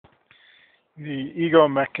the ego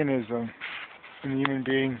mechanism in the human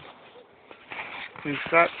being is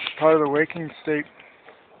that part of the waking state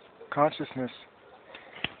consciousness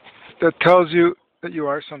that tells you that you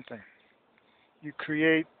are something. You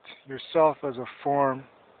create yourself as a form,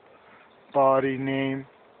 body, name,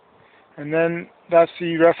 and then that's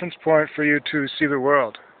the reference point for you to see the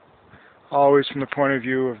world, always from the point of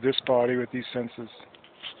view of this body with these senses.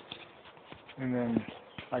 And then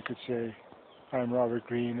I could say, I'm Robert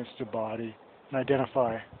Greene, it's the body, and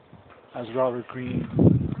identify as Robert Greene.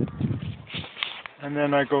 And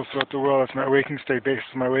then I go throughout the world as my waking state.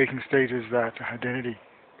 Basically, my waking state is that identity.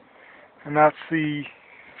 And that's the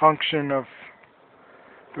function of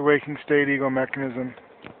the waking state ego mechanism,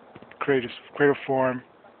 create a form.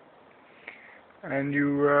 And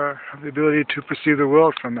you have the ability to perceive the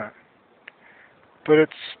world from that. But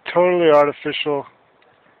it's totally artificial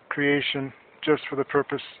creation just for the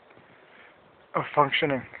purpose of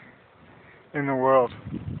functioning in the world.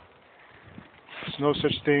 There's no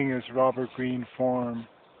such thing as Robert Greene form,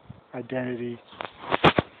 identity,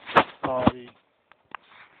 body,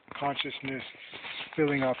 consciousness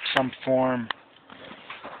filling up some form.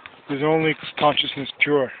 There's only consciousness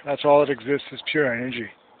pure. That's all that exists is pure energy.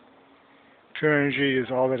 Pure energy is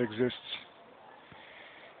all that exists.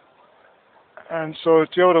 And so to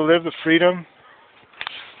be able to live the freedom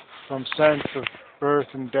from sense of birth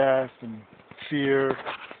and death and fear,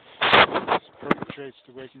 perpetrates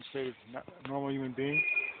the waking state of a normal human being,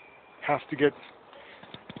 have to get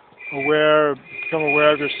aware, become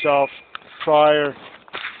aware of yourself prior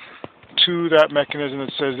to that mechanism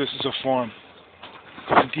that says this is a form.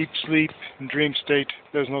 In deep sleep, in dream state,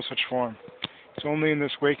 there's no such form. It's only in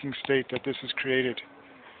this waking state that this is created.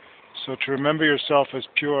 So to remember yourself as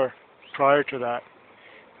pure prior to that,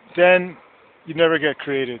 then you never get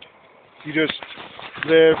created. You just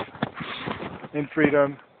live in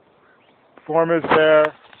freedom. Form is there,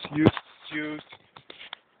 it's used,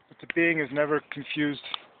 but the being is never confused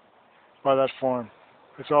by that form.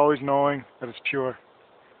 It's always knowing that it's pure,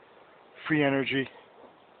 free energy,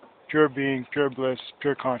 pure being, pure bliss,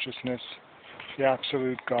 pure consciousness, the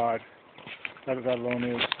absolute God. That alone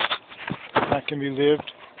is. That can be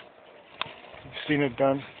lived. You've seen it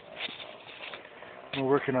done. We're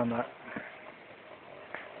working on that.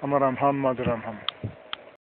 Amaram Ham Madaram Ham.